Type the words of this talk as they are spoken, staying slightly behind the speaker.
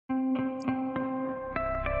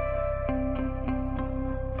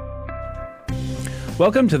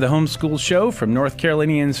Welcome to the Homeschool Show from North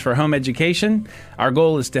Carolinians for Home Education. Our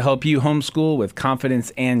goal is to help you homeschool with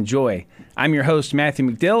confidence and joy. I'm your host, Matthew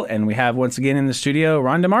McDill, and we have once again in the studio,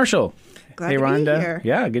 Rhonda Marshall. Glad hey, to Rhonda. Be here.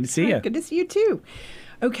 Yeah, good to see you. Good to see you too.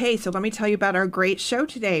 Okay, so let me tell you about our great show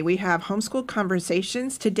today. We have Homeschool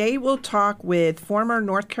Conversations. Today we'll talk with former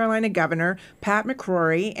North Carolina Governor Pat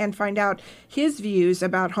McCrory and find out his views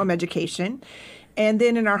about home education. And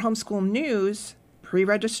then in our homeschool news,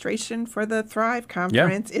 pre-registration for the Thrive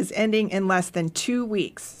Conference is ending in less than 2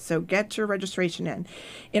 weeks, so get your registration in.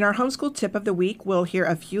 In our homeschool tip of the week, we'll hear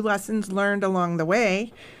a few lessons learned along the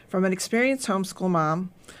way from an experienced homeschool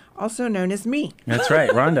mom, also known as me. That's right,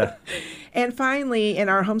 Rhonda. And finally, in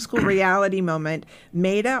our homeschool reality moment,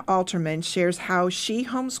 Maida Alterman shares how she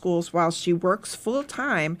homeschools while she works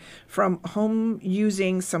full-time from home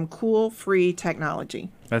using some cool free technology.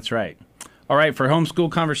 That's right. All right, for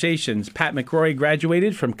Homeschool Conversations, Pat McCrory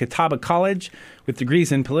graduated from Catawba College with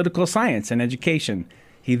degrees in political science and education.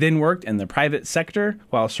 He then worked in the private sector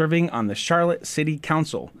while serving on the Charlotte City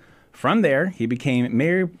Council. From there, he became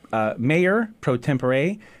mayor pro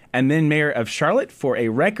tempore and then mayor of Charlotte for a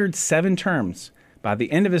record 7 terms. By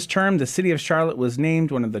the end of his term, the city of Charlotte was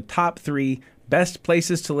named one of the top 3 best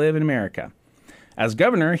places to live in America. As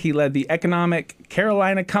governor, he led the economic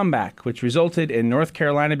Carolina comeback, which resulted in North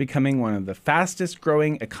Carolina becoming one of the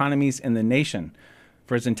fastest-growing economies in the nation.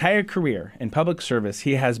 For his entire career in public service,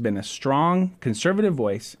 he has been a strong, conservative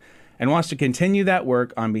voice and wants to continue that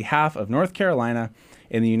work on behalf of North Carolina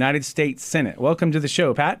in the United States Senate. Welcome to the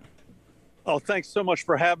show, Pat. Oh, thanks so much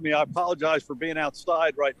for having me. I apologize for being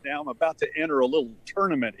outside right now. I'm about to enter a little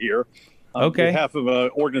tournament here. On behalf of an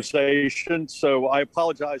organization, so I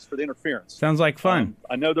apologize for the interference. Sounds like fun.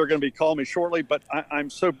 I know they're going to be calling me shortly, but I'm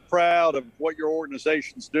so proud of what your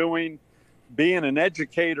organization's doing. Being an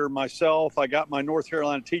educator myself, I got my North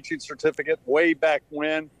Carolina teaching certificate way back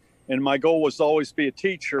when, and my goal was to always be a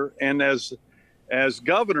teacher. And as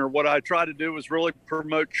governor, what I try to do is really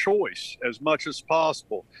promote choice as much as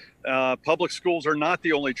possible. Public schools are not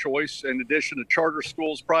the only choice. In addition to charter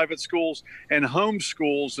schools, private schools, and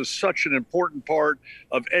homeschools is such an important part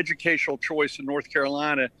of educational choice in North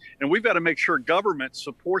Carolina. And we've got to make sure government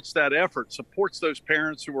supports that effort, supports those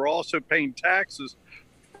parents who are also paying taxes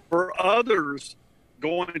for others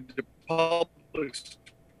going to public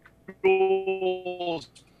schools,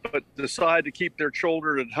 but decide to keep their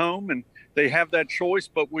children at home. And they have that choice,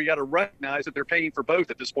 but we got to recognize that they're paying for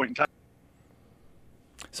both at this point in time.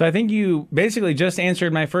 So I think you basically just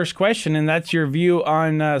answered my first question, and that's your view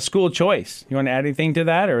on school choice. You want to add anything to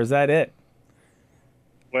that, or is that it?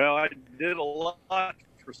 Well, I did a lot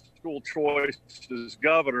for school choice as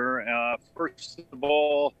governor. First of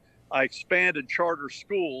all, I expanded charter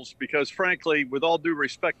schools because, frankly, with all due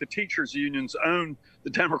respect, the teachers' unions own the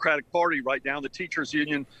Democratic Party right now. The teachers'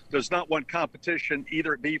 union does not want competition,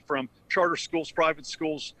 either it be from charter schools, private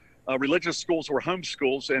schools, religious schools, or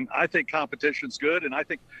homeschools. And I think competition's good. And I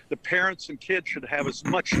think the parents and kids should have as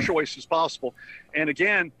much choice as possible. And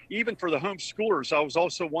again, even for the homeschoolers, I was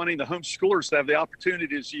also wanting the homeschoolers to have the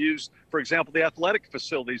opportunity to use, for example, the athletic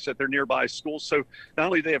facilities at their nearby schools. So not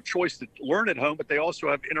only do they have choice to learn at home, but they also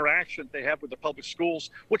have interaction they have with the public schools,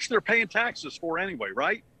 which they're paying taxes for anyway,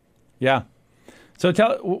 right? Yeah. So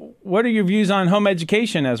what are your views on home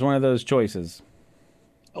education as one of those choices?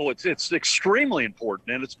 Oh, it's extremely important,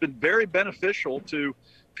 and it's been very beneficial to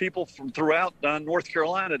people from throughout North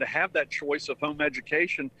Carolina to have that choice of home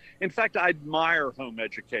education. In fact, I admire home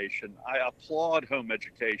education. I applaud home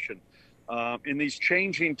education. In these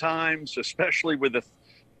changing times, especially with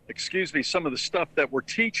some of the stuff that we're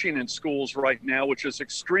teaching in schools right now, which is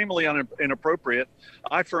extremely inappropriate,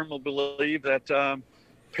 I firmly believe that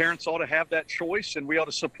parents ought to have that choice, and we ought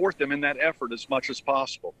to support them in that effort as much as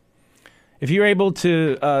possible. If you're able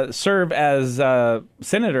to serve as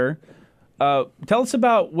senator, tell us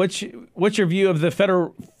about what's your view of the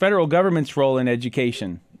federal government's role in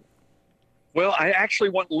education. Well, I actually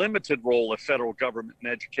want limited role of federal government in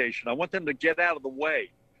education. I want them to get out of the way,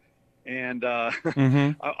 and I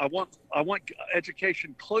want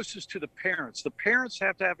education closest to the parents. The parents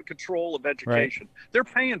have to have a control of education. Right. They're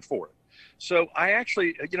paying for it. So I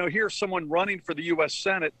actually, hear someone running for the U.S.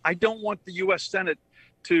 Senate. I don't want the U.S. Senate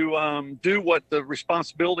to do what the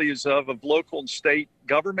responsibility is of local and state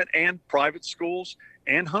government and private schools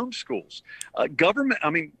and homeschools.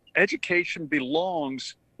 Education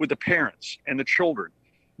belongs with the parents and the children,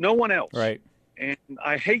 no one else. Right. And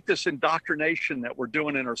I hate this indoctrination that we're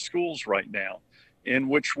doing in our schools right now, in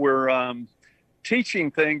which we're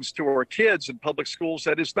teaching things to our kids in public schools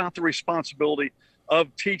that is not the responsibility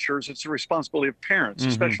of teachers. It's the responsibility of parents,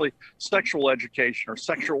 especially sexual education or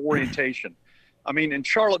sexual orientation. I mean, in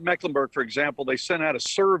Charlotte, Mecklenburg, for example, they sent out a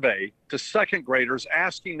survey to second graders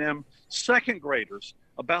asking them, second graders,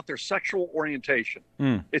 about their sexual orientation.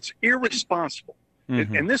 It's irresponsible.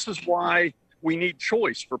 And this is why we need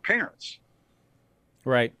choice for parents.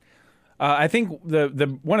 Right. I think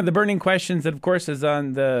the one of the burning questions that, of course, is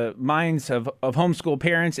on the minds of homeschool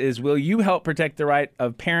parents is, will you help protect the right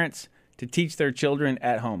of parents to teach their children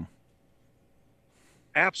at home?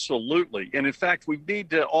 Absolutely. And in fact, we need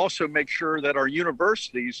to also make sure that our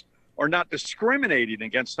universities are not discriminating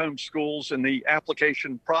against homeschools in the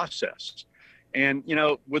application process. And, you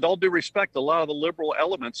know, with all due respect, a lot of the liberal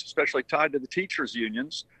elements, especially tied to the teachers'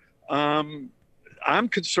 unions, I'm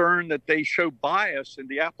concerned that they show bias in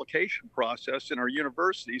the application process in our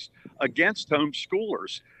universities against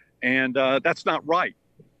homeschoolers. And that's not right.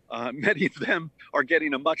 Many of them are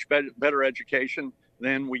getting a much better education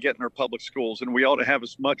than we get in our public schools, and we ought to have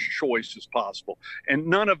as much choice as possible. And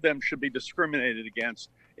none of them should be discriminated against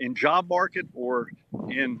in job market or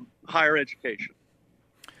in higher education.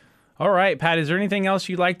 All right, Pat, is there anything else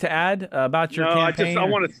you'd like to add about your campaign? I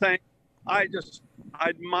want to thank, I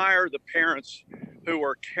admire the parents who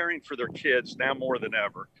are caring for their kids now more than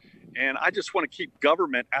ever. And I just want to keep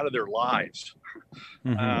government out of their lives.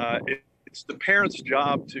 It's the parents'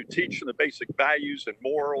 job to teach them the basic values and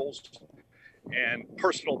morals and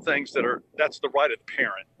personal things that's the right of the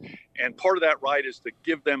parent. And part of that right is to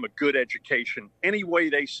give them a good education any way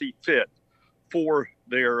they see fit for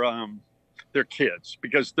their kids,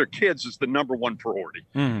 because their kids is the number one priority.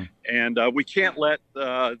 And we can't let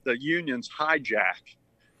the unions hijack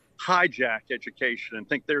education and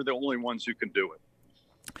think they're the only ones who can do it.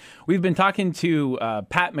 We've been talking to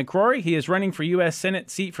Pat McCrory. He is running for U.S.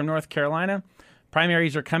 Senate seat from North Carolina.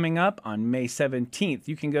 Primaries are coming up on May 17th.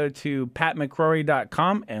 You can go to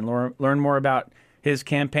patmccrory.com and learn more about his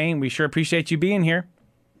campaign. We sure appreciate you being here.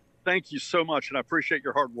 Thank you so much, and I appreciate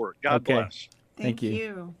your hard work. God bless. Thank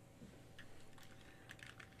you.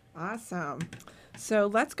 Awesome. So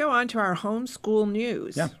let's go on to our homeschool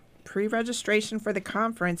news. Yeah. Pre-registration for the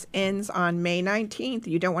conference ends on May 19th.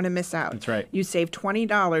 You don't want to miss out. That's right. You save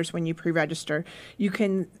 $20 when you pre-register. You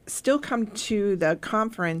can still come to the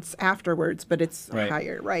conference afterwards, but it's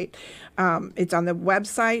higher, right? It's on the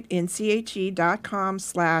website,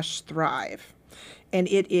 nche.com/thrive. And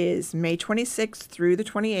it is May 26th through the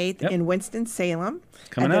 28th in Winston-Salem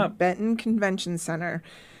at the Benton Convention Center.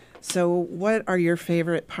 So what are your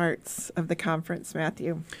favorite parts of the conference,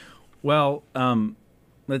 Matthew? Well,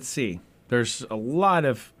 let's see. There's a lot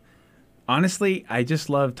of, honestly, I just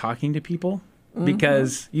love talking to people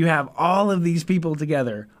because you have all of these people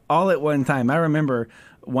together all at one time. I remember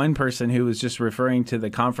one person who was just referring to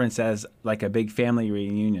the conference as like a big family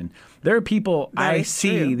reunion. There are people I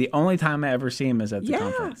see, the only time I ever see them is at the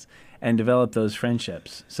conference, and develop those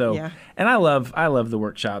friendships. So, and I love the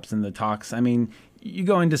workshops and the talks. I mean, you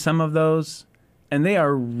go into some of those and they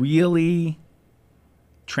are really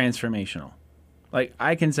transformational. Like,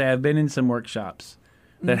 I can say I've been in some workshops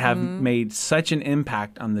that have made such an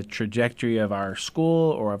impact on the trajectory of our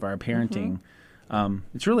school or of our parenting.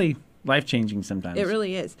 It's really life-changing sometimes. It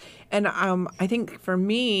really is. And I think for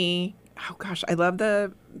me, oh gosh, I love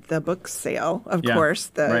the book sale, of course,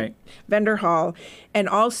 the vendor hall. And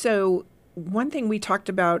also, one thing we talked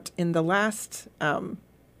about in the last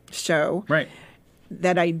show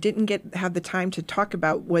that I didn't have the time to talk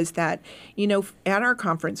about was that, you know, at our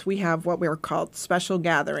conference, we have what we're called special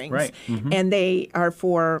gatherings. And they are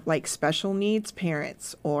for like special needs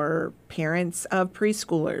parents or parents of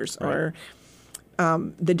preschoolers or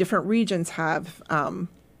the different regions have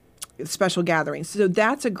special gatherings. So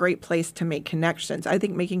that's a great place to make connections. I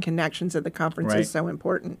think making connections at the conference is so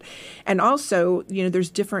important. And also, you know, there's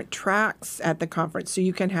different tracks at the conference. So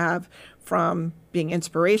you can have from being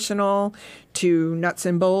inspirational to nuts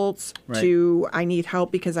and bolts to I need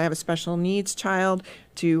help because I have a special needs child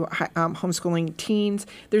to homeschooling teens.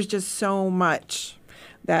 There's just so much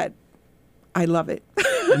that I love it.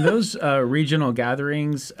 And those regional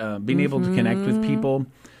gatherings, being able to connect with people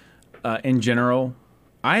in general,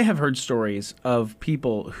 I have heard stories of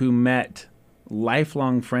people who met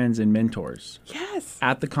lifelong friends and mentors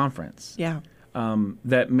at the conference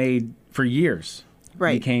that made for years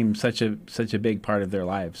became such a big part of their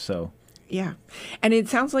lives. So and it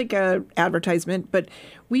sounds like a advertisement, but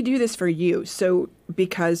we do this for you. So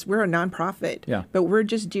because we're a nonprofit, but we're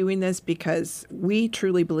just doing this because we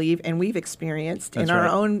truly believe and we've experienced in our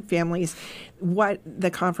own families what the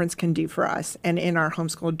conference can do for us and in our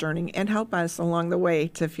homeschool journey and help us along the way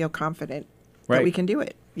to feel confident that we can do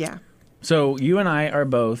it. So you and I are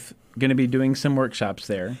both going to be doing some workshops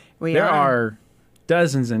there. There are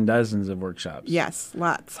dozens and dozens of workshops. Yes,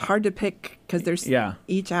 lots. Hard to pick because there's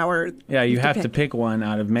each hour. Yeah, you have to pick one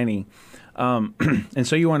out of many. And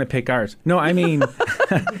so you want to pick ours. No, I mean,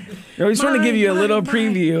 I just want to give you a little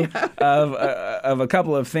preview of a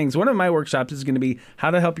couple of things. One of my workshops is going to be how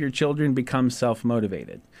to help your children become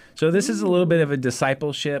self-motivated. So this is a little bit of a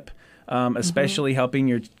discipleship, especially helping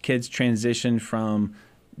your kids transition from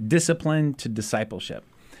discipline to discipleship.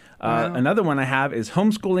 Another one I have is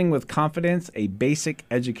Homeschooling with Confidence, a basic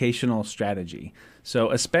educational strategy.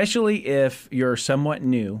 So especially if you're somewhat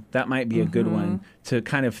new, that might be a good one to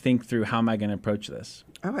kind of think through, how am I going to approach this?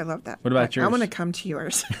 Oh, I love that. What about yours? I want to come to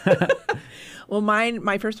yours. Well,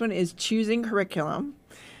 my first one is choosing curriculum.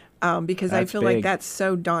 Because I feel like that's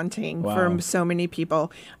so daunting for so many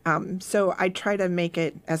people. So I try to make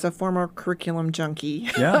it, as a former curriculum junkie,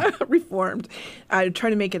 reformed, I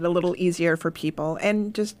try to make it a little easier for people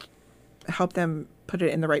and just help them put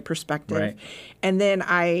it in the right perspective. Right. And then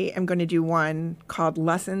I am going to do one called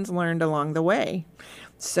Lessons Learned Along the Way.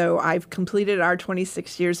 So I've completed our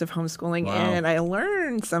 26 years of homeschooling, and I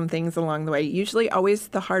learned some things along the way, usually always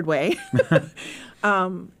the hard way.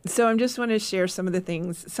 So I'm just want to share some of the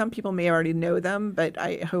things. Some people may already know them, but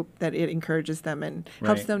I hope that it encourages them and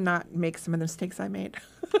helps them not make some of the mistakes I made.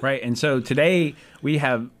 Right. And so today we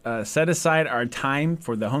have set aside our time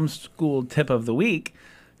for the homeschool tip of the week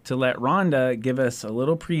to let Rhonda give us a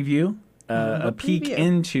little preview, a peek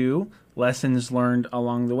into lessons learned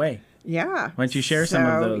along the way. Yeah. Why don't you share some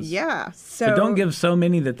of those? Yeah. But don't give so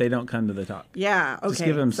many that they don't come to the talk. Yeah. Okay. Just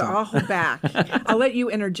give them some. So I'll hold back. I'll let you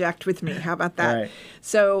interject with me. How about that? Right.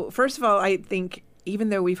 So first of all, I think even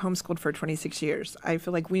though we've homeschooled for 26 years, I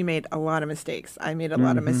feel like we made a lot of mistakes. I made a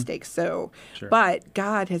lot of mistakes. So, but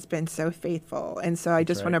God has been so faithful. And so I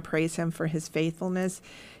just want to praise him for his faithfulness,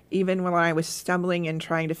 even when I was stumbling and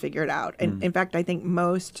trying to figure it out. And in fact, I think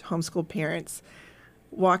most homeschool parents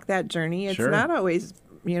walk that journey. It's not always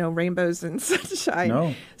rainbows and sunshine.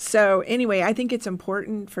 No. So anyway, I think it's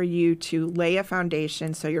important for you to lay a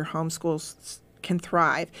foundation so your homeschools can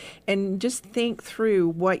thrive, and just think through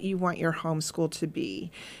what you want your homeschool to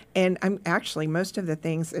be. And I'm actually, most of the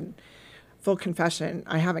things, in full confession,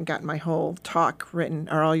 I haven't gotten my whole talk written.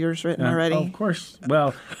 Are all yours written already? Oh, of course.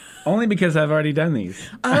 Well, only because I've already done these.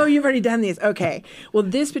 Oh, you've already done these. Okay. Well,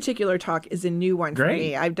 this particular talk is a new one for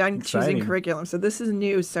me. I've done choosing curriculum. So this is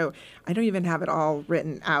new. So I don't even have it all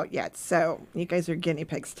written out yet. So you guys are guinea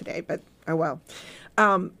pigs today, but oh well.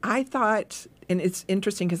 I thought, and it's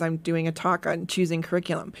interesting because I'm doing a talk on choosing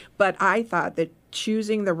curriculum, but I thought that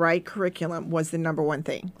choosing the right curriculum was the number one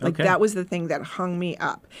thing. Like that was the thing that hung me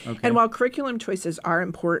up. Okay. And while curriculum choices are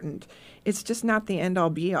important, it's just not the end all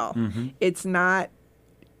be all. It's not,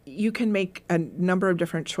 you can make a number of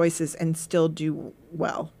different choices and still do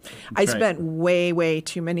well. I spent way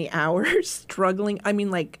too many hours struggling. I mean,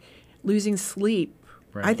 like losing sleep.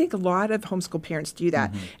 Right. I think a lot of homeschool parents do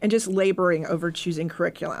that, and just laboring over choosing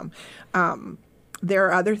curriculum. There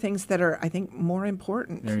are other things that are, I think, more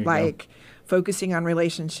important, like focusing on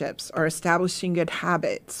relationships or establishing good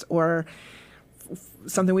habits, or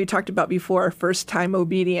something we talked about before, first-time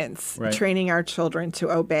obedience, training our children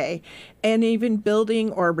to obey, and even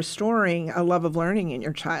building or restoring a love of learning in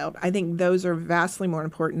your child. I think those are vastly more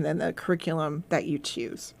important than the curriculum that you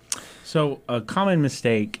choose. So a common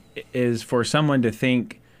mistake is for someone to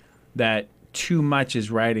think that too much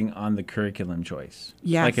is riding on the curriculum choice.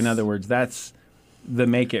 Yes. Like, in other words, that's the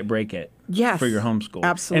make it, break it for your homeschool.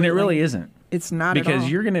 Absolutely. And it really isn't. It's not at all.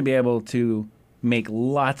 Because you're going to be able to make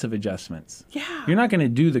lots of adjustments. Yeah. You're not going to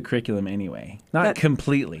do the curriculum anyway. Not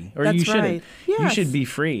completely. Or you shouldn't. Right. Yes. You should be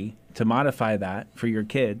free to modify that for your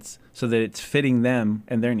kids so that it's fitting them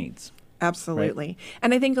and their needs. Absolutely. Right.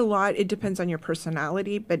 And I think a lot, it depends on your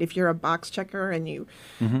personality, but if you're a box checker and you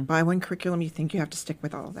buy one curriculum, you think you have to stick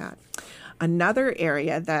with all of that. Another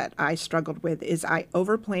area that I struggled with is I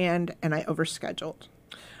overplanned and I overscheduled.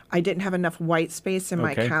 I didn't have enough white space in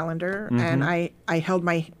my calendar, and I held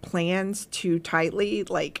my plans too tightly.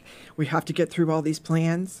 Like, we have to get through all these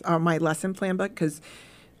plans, or my lesson plan book, because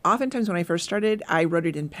oftentimes when I first started, I wrote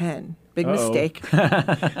it in pen. Big mistake.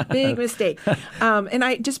 Big mistake. And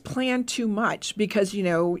I just planned too much because,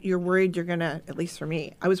 you're worried you're going to, at least for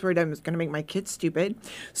me, I was worried I was going to make my kids stupid.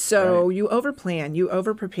 So you overplan, you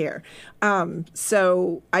overprepare.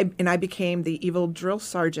 So I became the evil drill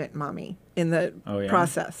sergeant mommy in the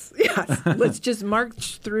process. Yes. Let's just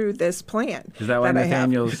march through this plan. Is that why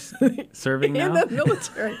Nathaniel's serving now? In the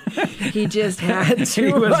military. He just had to.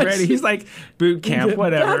 He was ready. He's like, boot camp,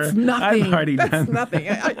 whatever. That's nothing. I've already done. That's nothing.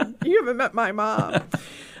 You haven't met my mom.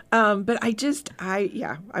 But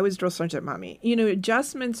I was drill sergeant mommy.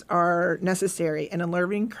 Adjustments are necessary, and a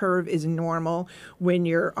learning curve is normal when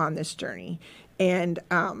you're on this journey. And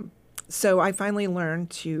so I finally learned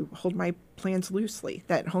to hold my plans loosely,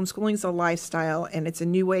 that homeschooling is a lifestyle and it's a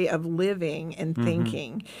new way of living and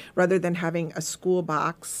thinking rather than having a school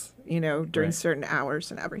box, during certain hours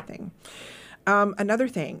and everything. Another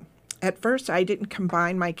thing, at first I didn't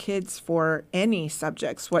combine my kids for any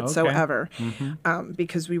subjects whatsoever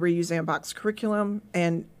because we were using a box curriculum,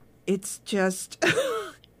 and it's just...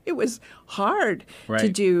 It was hard to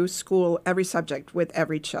do school, every subject with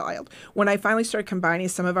every child. When I finally started combining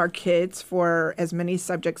some of our kids for as many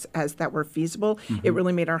subjects as that were feasible, it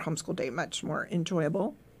really made our homeschool day much more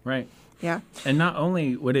enjoyable. Right. Yeah. And not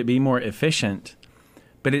only would it be more efficient,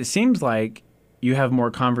 but it seems like you have more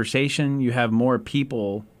conversation, you have more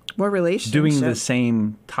people more relationships doing the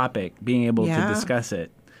same topic, being able to discuss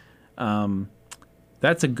it.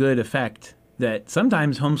 That's a good effect that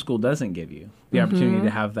sometimes homeschool doesn't give you, the opportunity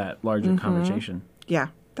to have that larger conversation. Yeah,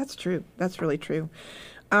 that's true. That's really true.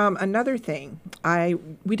 Another thing,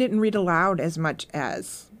 we didn't read aloud as much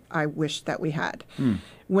as I wish that we had.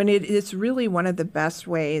 When it's really one of the best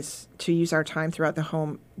ways to use our time throughout the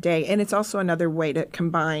home day. And it's also another way to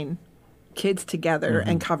combine kids together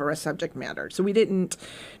and cover a subject matter. So we didn't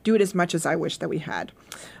do it as much as I wish that we had.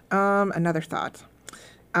 Another thought.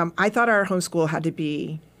 I thought our homeschool had to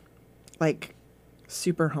be like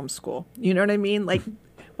super homeschool. You know what I mean? Like,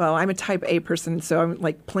 well, I'm a type A person, so I'm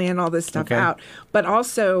like planning all this stuff out. But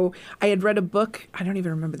also, I had read a book, I don't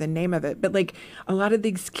even remember the name of it, but like a lot of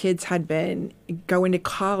these kids had been going to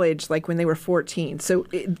college like when they were 14. So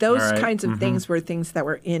those kinds of things were things that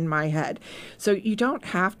were in my head. So you don't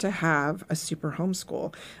have to have a super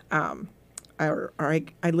homeschool.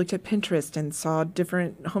 I looked at Pinterest and saw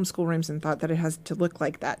different homeschool rooms and thought that it has to look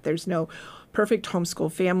like that. There's no perfect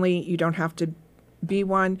homeschool family. You don't have to be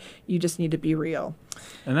one. You just need to be real.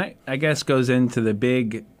 And that, I guess, goes into the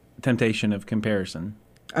big temptation of comparison.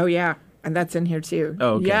 Oh, yeah. And that's in here, too.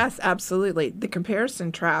 Oh, okay. Yes, absolutely. The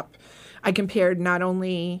comparison trap. I compared not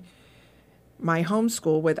only my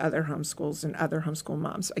homeschool with other homeschools and other homeschool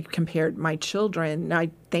moms. I compared my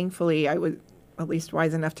children. Thankfully, I was at least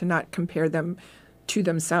wise enough to not compare them to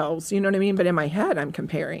themselves. You know what I mean? But in my head, I'm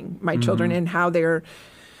comparing my children and how they're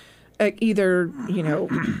either,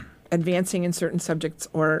 advancing in certain subjects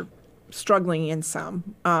or struggling in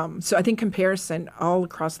some. So I think comparison all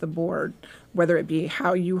across the board, whether it be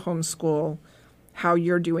how you homeschool, how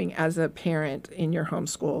you're doing as a parent in your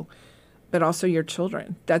homeschool, but also your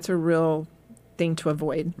children. That's a real thing to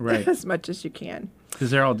avoid as much as you can. Because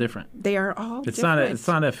they're all different. They are all different. It's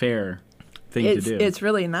not a fair thing to do. It's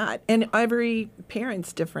really not. And every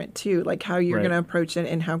parent's different, too, like how you're going to approach it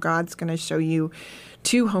and how God's going to show you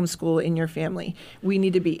to homeschool in your family. We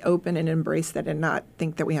need to be open and embrace that and not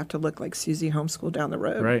think that we have to look like Susie homeschool down the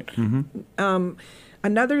road. Right.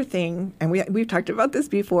 Another thing, and we've talked about this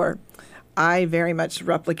before, I very much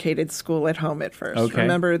replicated school at home at first. Okay.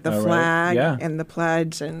 Remember the flag and the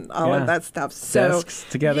pledge and all of that stuff. So, desks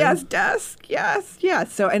together. Yes, desk.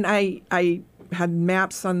 Yes. So, and I had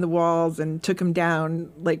maps on the walls and took them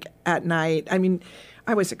down like at night. I mean,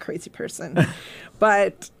 I was a crazy person,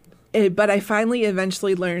 but I finally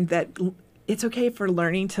eventually learned that it's okay for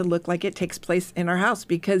learning to look like it takes place in our house,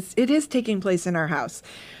 because it is taking place in our house.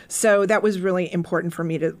 So that was really important for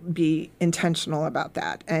me to be intentional about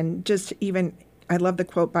that. And just even, I love the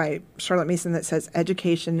quote by Charlotte Mason that says,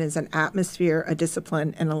 education is an atmosphere, a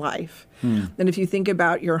discipline, and a life. And if you think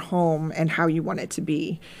about your home and how you want it to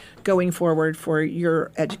be going forward for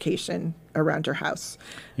your education around your house.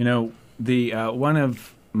 The one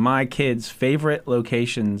of my kids' favorite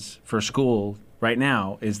locations for school right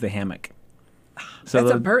now is the hammock.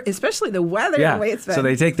 So especially the weather, the way it's been. So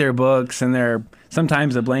they take their books and their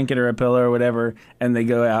sometimes a blanket or a pillow or whatever, and they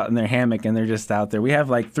go out in their hammock and they're just out there. We have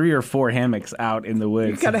like 3 or 4 hammocks out in the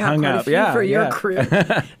woods. You've got to have quite a few for your crew.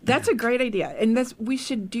 That's a great idea, and we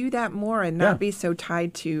should do that more and not be so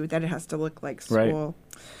tied to that it has to look like school.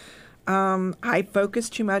 Right. I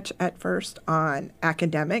focused too much at first on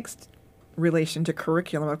academics, relation to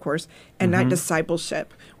curriculum, of course, and not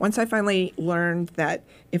discipleship. Once I finally learned that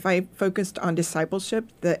if I focused on discipleship,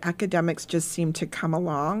 the academics just seemed to come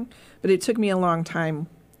along. But it took me a long time,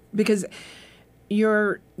 because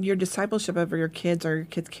your discipleship over your kids or your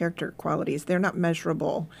kids' character qualities, they're not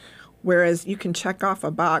measurable. Whereas you can check off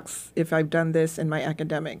a box if I've done this in my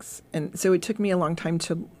academics. And so it took me a long time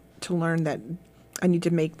to learn that I need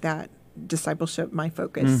to make that discipleship my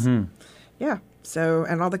focus. Yeah. So,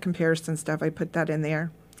 and all the comparison stuff, I put that in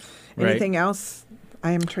there. Anything else?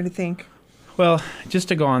 I am trying to think. Well, just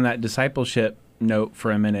to go on that discipleship, note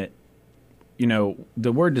for a minute,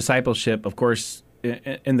 the word discipleship, of course,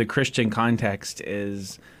 in the Christian context,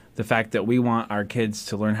 is the fact that we want our kids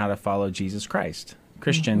to learn how to follow Jesus Christ.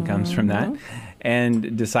 Christian comes from that, and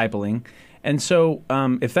discipling. And so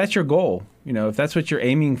if that's your goal, if that's what you're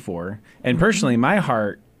aiming for, and personally, my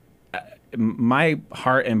heart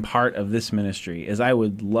and part of this ministry is I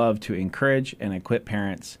would love to encourage and equip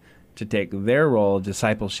parents to take their role of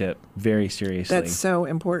discipleship very seriously. That's so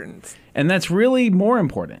important. And that's really more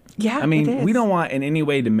important. Yeah, I mean, it is. we don't want in any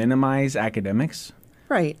way to minimize academics.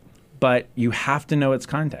 Right. But you have to know its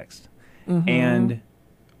context. And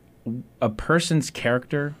a person's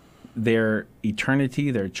character, their eternity,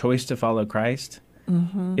 their choice to follow Christ,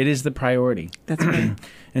 it is the priority. That's right.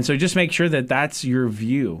 And so just make sure that that's your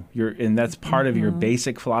view, and that's part of your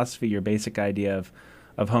basic philosophy, your basic idea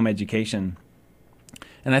of home education.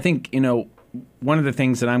 And I think, one of the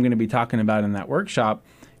things that I'm going to be talking about in that workshop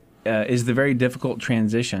is the very difficult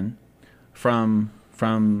transition from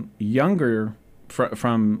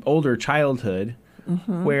older childhood,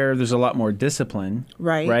 where there's a lot more discipline,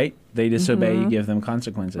 right? They disobey, you give them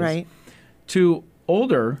consequences, right? To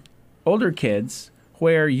older kids,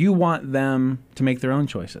 where you want them to make their own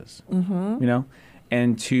choices,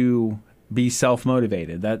 and to be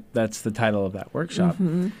self-motivated. That's the title of that workshop.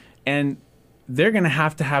 And they're going to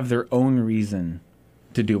have their own reason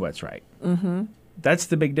to do what's right. That's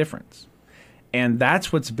the big difference. And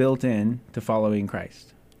that's what's built in to following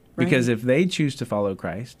Christ. Because if they choose to follow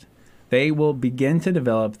Christ, they will begin to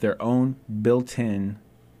develop their own built-in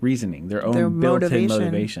reasoning, their own built-in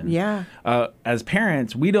motivation. Yeah. As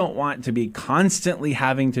parents, we don't want to be constantly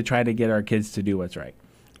having to try to get our kids to do what's right.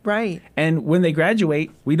 Right. And when they graduate,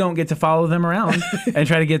 we don't get to follow them around and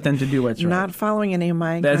try to get them to do what's right. Not following any of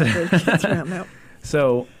my kids around, no.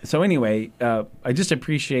 So anyway, I just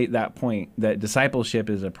appreciate that point, that discipleship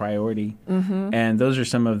is a priority. And those are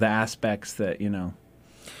some of the aspects that,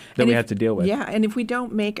 that we have to deal with. Yeah, and if we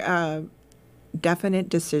don't make a definite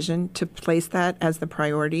decision to place that as the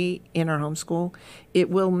priority in our homeschool, it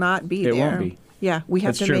will not be there. It won't be. Yeah, we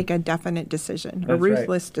have That's to true. make a definite decision, a That's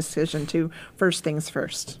ruthless decision to first things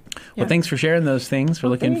first. Well, thanks for sharing those things. We're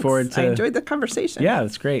looking forward to... I enjoyed the conversation. Yeah,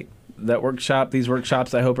 that's great. These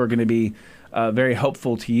workshops, I hope, are going to be very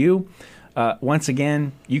helpful to you. Once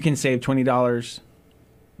again, you can save $20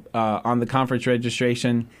 on the conference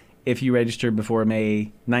registration if you register before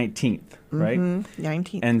May 19th, right?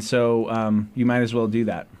 19th. And so you might as well do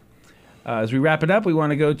that. As we wrap it up, we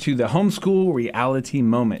want to go to the homeschool reality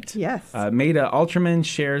moment. Yes. Maida Alterman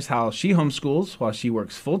shares how she homeschools while she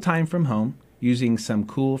works full-time from home using some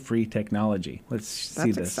cool free technology. Let's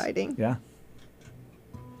see this. That's exciting. Yeah.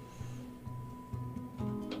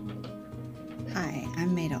 Hi,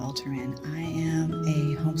 I'm Maida Alterman. I am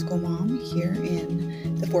a homeschool mom here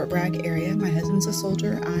in the Fort Bragg area. My husband's a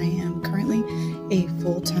soldier. I am currently a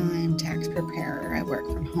full-time tax preparer. I work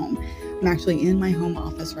from home. I'm actually in my home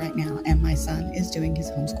office right now, and my son is doing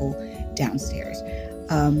his homeschool downstairs.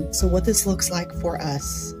 So what this looks like for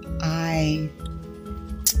us, I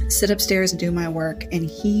sit upstairs and do my work, and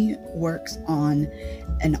he works on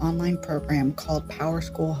an online program called Power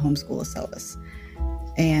School Homeschool Acellus.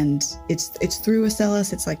 And it's through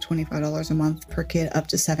Acellus. It's like $25 a month per kid, up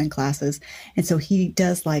to 7 classes. And so he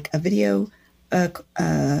does like a video,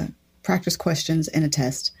 practice questions, and a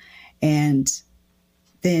test. And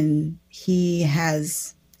then he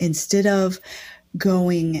has, instead of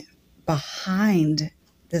going behind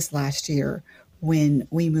this last year when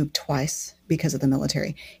we moved twice because of the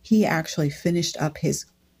military, he actually finished up his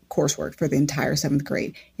coursework for the entire 7th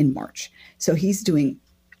grade in March. So he's doing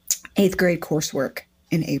 8th grade coursework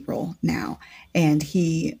in April now, and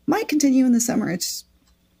he might continue in the summer. It's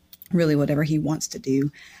really whatever he wants to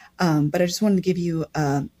do. But I just wanted to give you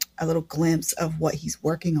a little glimpse of what he's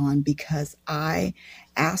working on, because I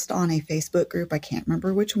asked on a Facebook group, I can't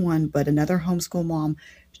remember which one, but another homeschool mom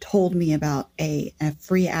told me about a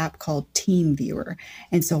free app called Team Viewer.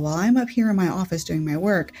 And so while I'm up here in my office doing my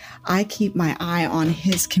work, I keep my eye on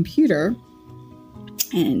his computer.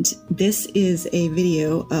 And this is a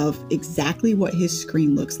video of exactly what his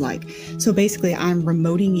screen looks like. So basically, I'm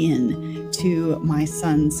remoting in to my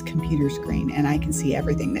son's computer screen, and I can see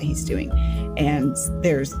everything that he's doing. And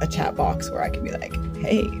there's a chat box where I can be like,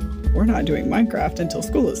 hey, we're not doing Minecraft until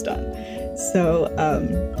school is done. So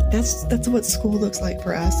that's what school looks like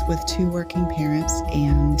for us, with 2 working parents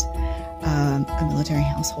and a military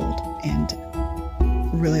household, and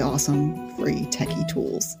really awesome free techie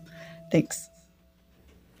tools. Thanks.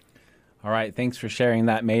 All right. Thanks for sharing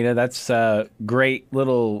that, Maida. That's great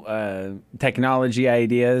little technology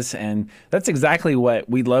ideas. And that's exactly what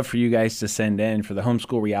we'd love for you guys to send in for the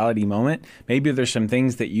Homeschool Reality Moment. Maybe there's some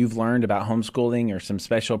things that you've learned about homeschooling or some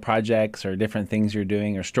special projects or different things you're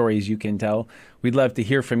doing or stories you can tell. We'd love to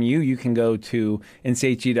hear from you. You can go to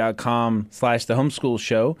nche.com/The Homeschool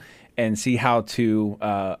Show and see how to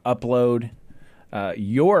upload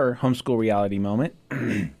your Homeschool Reality Moment.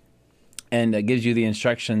 And it gives you the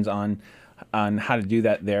instructions on how to do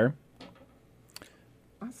that there.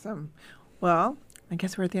 Awesome. Well, I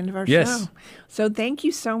guess we're at the end of our Yes. show. So thank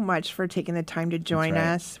you so much for taking the time to join right.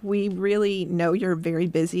 us. We really know you're very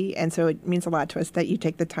busy, and so it means a lot to us that you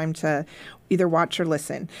take the time to either watch or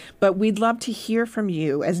listen. But we'd love to hear from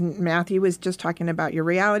you, as Matthew was just talking about your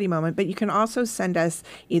reality moment, but you can also send us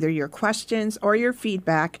either your questions or your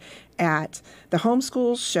feedback at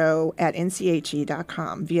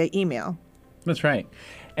thehomeschoolshow@nche.com via email. That's right.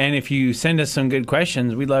 And if you send us some good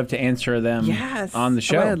questions, we'd love to answer them on the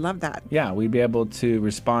show. Oh, I would love that. Yeah, we'd be able to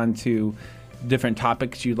respond to different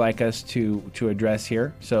topics you'd like us to address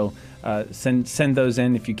here. So send those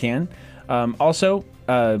in if you can. Also,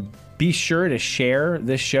 be sure to share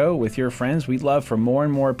this show with your friends. We'd love for more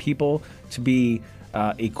and more people to be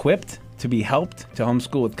equipped, to be helped, to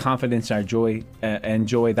homeschool with confidence and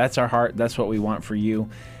joy. That's our heart. That's what we want for you.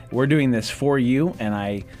 We're doing this for you,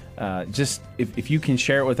 and if you can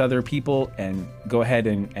share it with other people and go ahead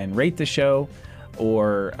and rate the show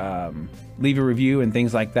or leave a review and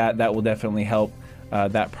things like that, that will definitely help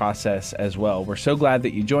that process as well. We're so glad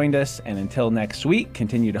that you joined us, and until next week,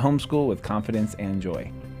 continue to homeschool with confidence and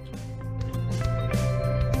joy.